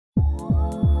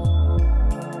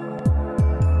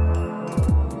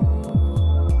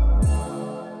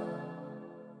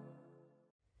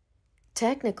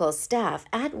Technical staff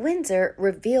at Windsor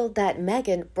revealed that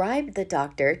Meghan bribed the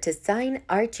doctor to sign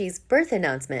Archie's birth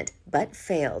announcement, but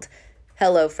failed.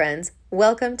 Hello, friends.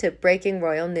 Welcome to Breaking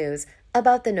Royal News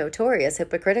about the notorious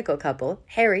hypocritical couple,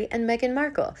 Harry and Meghan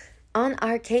Markle, on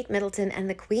our Kate Middleton and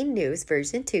the Queen News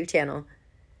version 2 channel.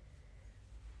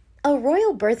 A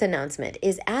royal birth announcement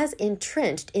is as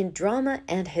entrenched in drama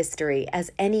and history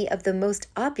as any of the most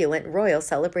opulent royal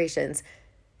celebrations.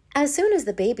 As soon as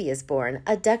the baby is born,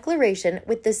 a declaration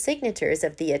with the signatures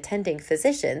of the attending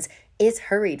physicians is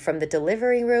hurried from the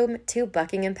delivery room to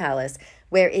Buckingham Palace,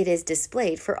 where it is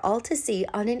displayed for all to see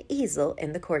on an easel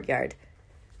in the courtyard.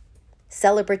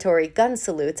 Celebratory gun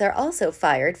salutes are also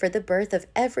fired for the birth of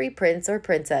every prince or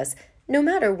princess, no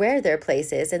matter where their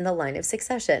place is in the line of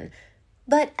succession.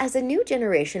 But as a new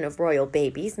generation of royal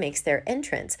babies makes their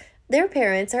entrance, their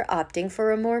parents are opting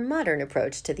for a more modern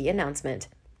approach to the announcement.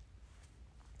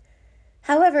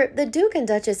 However, the Duke and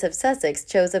Duchess of Sussex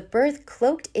chose a birth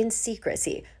cloaked in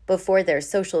secrecy before their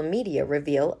social media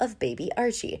reveal of baby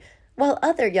Archie, while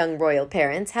other young royal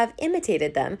parents have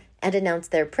imitated them and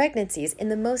announced their pregnancies in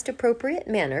the most appropriate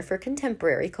manner for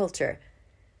contemporary culture.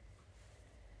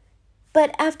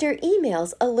 But after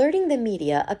emails alerting the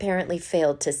media apparently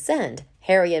failed to send,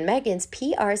 Harry and Meghan's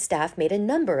PR staff made a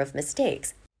number of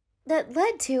mistakes that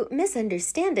led to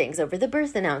misunderstandings over the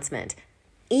birth announcement.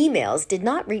 Emails did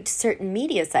not reach certain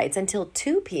media sites until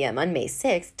 2 p.m. on May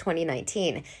 6,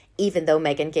 2019, even though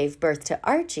Meghan gave birth to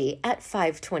Archie at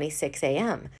 5:26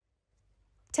 a.m.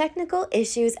 Technical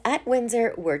issues at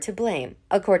Windsor were to blame,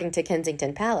 according to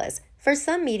Kensington Palace, for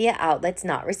some media outlets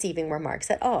not receiving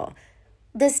remarks at all.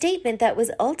 The statement that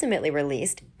was ultimately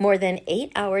released, more than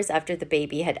 8 hours after the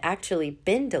baby had actually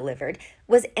been delivered,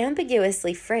 was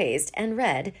ambiguously phrased and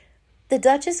read, "The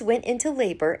Duchess went into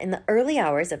labor in the early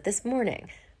hours of this morning."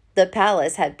 The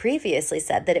palace had previously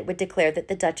said that it would declare that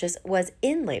the Duchess was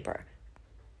in labor.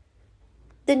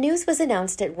 The news was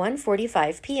announced at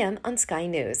 1:45 p.m. on Sky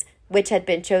News, which had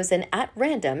been chosen at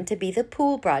random to be the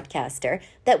pool broadcaster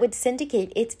that would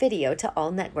syndicate its video to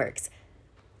all networks.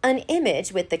 An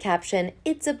image with the caption,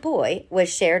 "It's a boy," was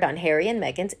shared on Harry and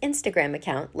Meghan's Instagram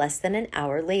account less than an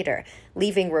hour later,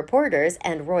 leaving reporters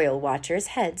and royal watchers'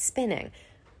 heads spinning.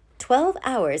 12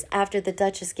 hours after the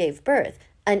Duchess gave birth,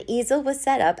 an easel was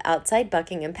set up outside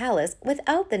Buckingham Palace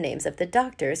without the names of the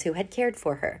doctors who had cared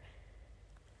for her.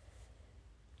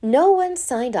 No one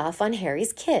signed off on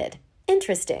Harry's kid.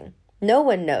 Interesting. No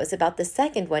one knows about the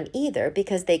second one either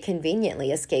because they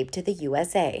conveniently escaped to the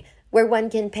USA, where one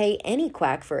can pay any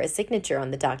quack for a signature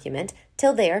on the document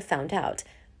till they are found out.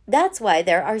 That's why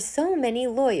there are so many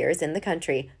lawyers in the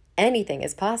country. Anything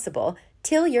is possible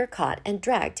till you're caught and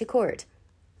dragged to court.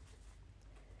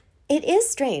 It is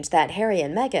strange that Harry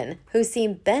and Meghan, who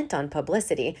seem bent on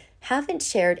publicity, haven't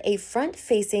shared a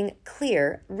front-facing,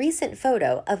 clear, recent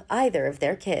photo of either of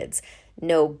their kids.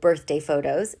 No birthday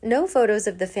photos, no photos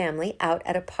of the family out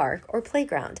at a park or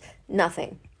playground,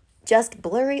 nothing. Just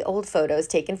blurry old photos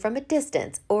taken from a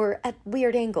distance or at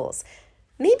weird angles.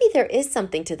 Maybe there is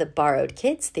something to the borrowed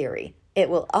kids theory. It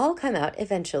will all come out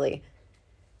eventually.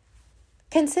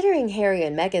 Considering Harry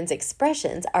and Meghan's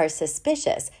expressions are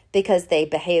suspicious because they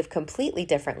behave completely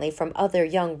differently from other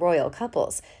young royal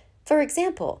couples. For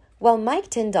example, while Mike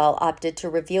Tyndall opted to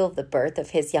reveal the birth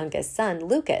of his youngest son,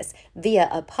 Lucas, via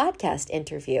a podcast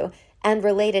interview and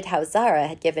related how Zara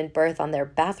had given birth on their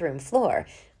bathroom floor,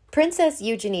 Princess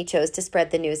Eugenie chose to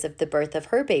spread the news of the birth of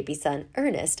her baby son,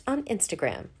 Ernest, on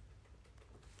Instagram.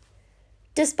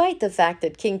 Despite the fact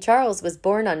that King Charles was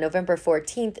born on November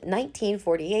 14,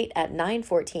 1948 at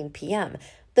 9:14 p.m.,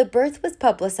 the birth was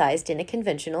publicized in a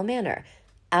conventional manner.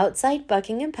 Outside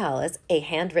Buckingham Palace, a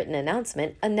handwritten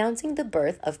announcement announcing the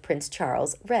birth of Prince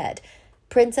Charles read,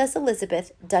 "Princess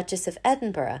Elizabeth, Duchess of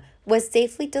Edinburgh, was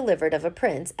safely delivered of a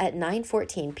prince at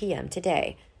 9:14 p.m.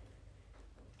 today."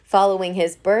 Following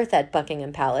his birth at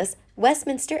Buckingham Palace,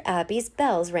 Westminster Abbey's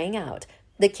bells rang out.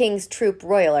 The King's Troop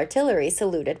Royal Artillery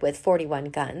saluted with 41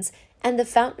 guns, and the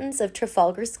fountains of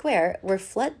Trafalgar Square were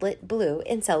floodlit blue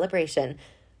in celebration.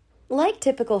 Like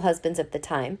typical husbands of the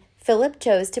time, Philip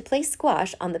chose to play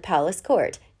squash on the palace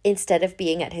court instead of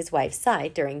being at his wife's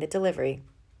side during the delivery.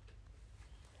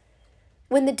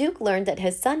 When the Duke learned that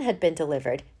his son had been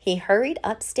delivered, he hurried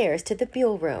upstairs to the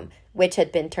Buell Room, which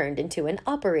had been turned into an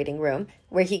operating room,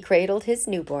 where he cradled his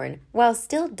newborn while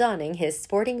still donning his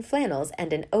sporting flannels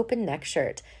and an open-neck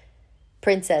shirt.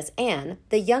 Princess Anne,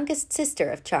 the youngest sister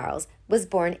of Charles, was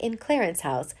born in Clarence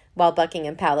House, while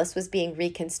Buckingham Palace was being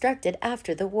reconstructed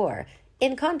after the war,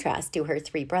 in contrast to her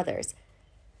 3 brothers.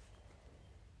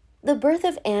 The birth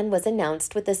of Anne was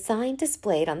announced with a sign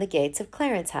displayed on the gates of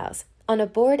Clarence House. on a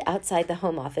board outside the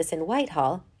Home Office in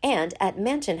Whitehall and at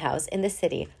Mansion House in the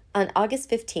city on August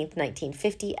 15,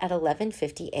 1950 at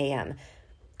 11:50 a.m.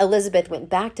 Elizabeth went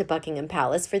back to Buckingham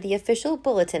Palace for the official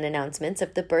bulletin announcements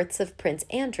of the births of Prince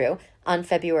Andrew on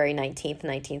February 19,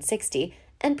 1960,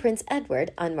 and Prince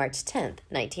Edward on March 10,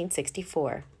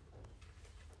 1964.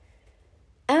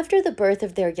 After the birth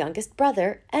of their youngest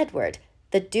brother, Edward,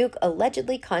 the Duke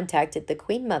allegedly contacted the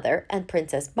Queen Mother and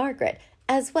Princess Margaret,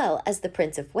 as well as the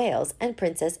Prince of Wales and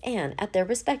Princess Anne at their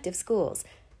respective schools.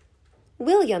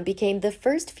 William became the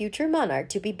first future monarch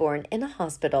to be born in a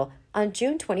hospital on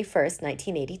June 21,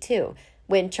 1982,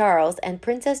 when Charles and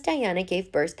Princess Diana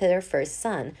gave birth to their first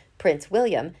son, Prince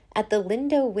William, at the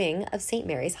Lindo Wing of St.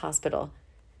 Mary's Hospital.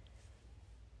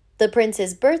 The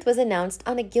prince's birth was announced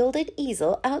on a gilded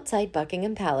easel outside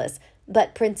Buckingham Palace,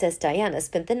 but Princess Diana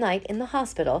spent the night in the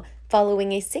hospital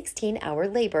following a 16-hour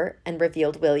labor and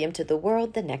revealed William to the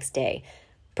world the next day.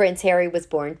 Prince Harry was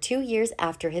born 2 years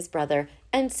after his brother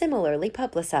and similarly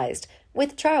publicized,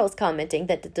 with Charles commenting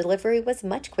that the delivery was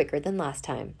much quicker than last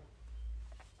time.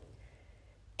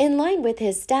 In line with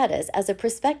his status as a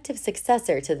prospective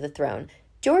successor to the throne,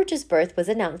 George's birth was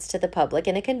announced to the public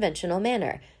in a conventional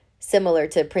manner. Similar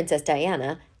to Princess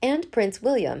Diana and Prince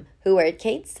William, who were at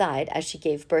Kate's side as she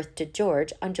gave birth to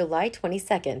George on July 22,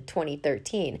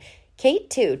 2013, Kate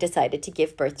too decided to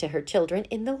give birth to her children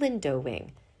in the Lindo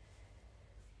Wing.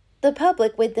 The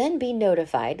public would then be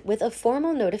notified with a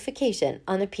formal notification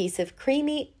on a piece of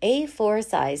creamy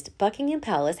A4-sized Buckingham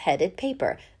Palace-headed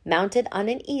paper mounted on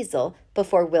an easel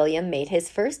before William made his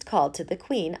first call to the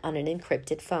Queen on an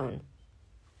encrypted phone.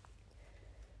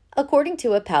 According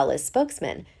to a palace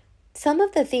spokesman, some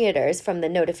of the theaters from the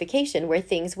notification were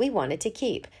things we wanted to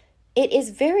keep. It is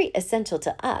very essential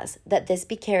to us that this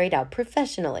be carried out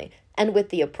professionally and with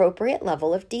the appropriate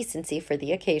level of decency for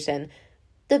the occasion.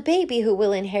 The baby who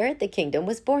will inherit the kingdom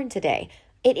was born today.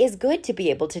 It is good to be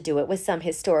able to do it with some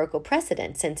historical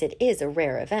precedent since it is a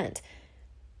rare event.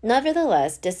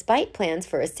 Nevertheless, despite plans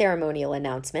for a ceremonial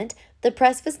announcement, the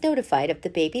press was notified of the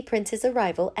baby prince's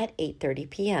arrival at 8:30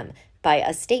 p.m. by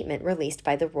a statement released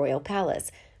by the royal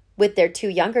palace. With their 2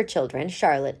 younger children,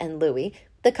 Charlotte and Louis,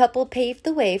 the couple paved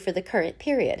the way for the current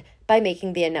period by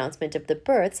making the announcement of the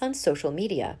births on social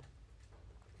media.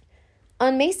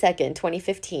 On May 2,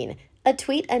 2015, a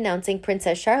tweet announcing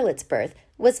Princess Charlotte's birth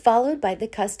was followed by the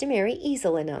customary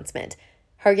easel announcement.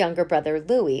 Her younger brother,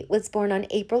 Louis, was born on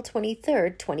April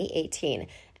 23, 2018,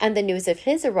 and the news of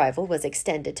his arrival was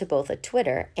extended to both a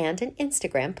Twitter and an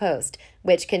Instagram post,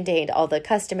 which contained all the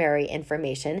customary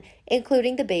information,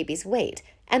 including the baby's weight,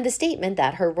 and the statement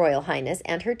that Her Royal Highness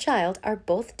and her child are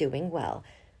both doing well.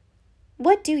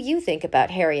 What do you think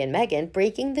about Harry and Meghan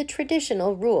breaking the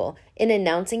traditional rule in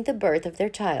announcing the birth of their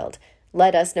child?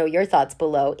 Let us know your thoughts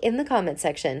below in the comment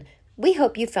section. We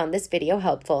hope you found this video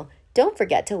helpful. Don't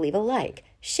forget to leave a like,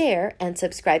 share, and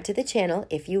subscribe to the channel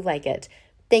if you like it.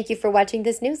 Thank you for watching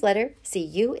this newsletter. See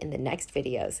you in the next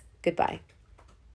videos. Goodbye.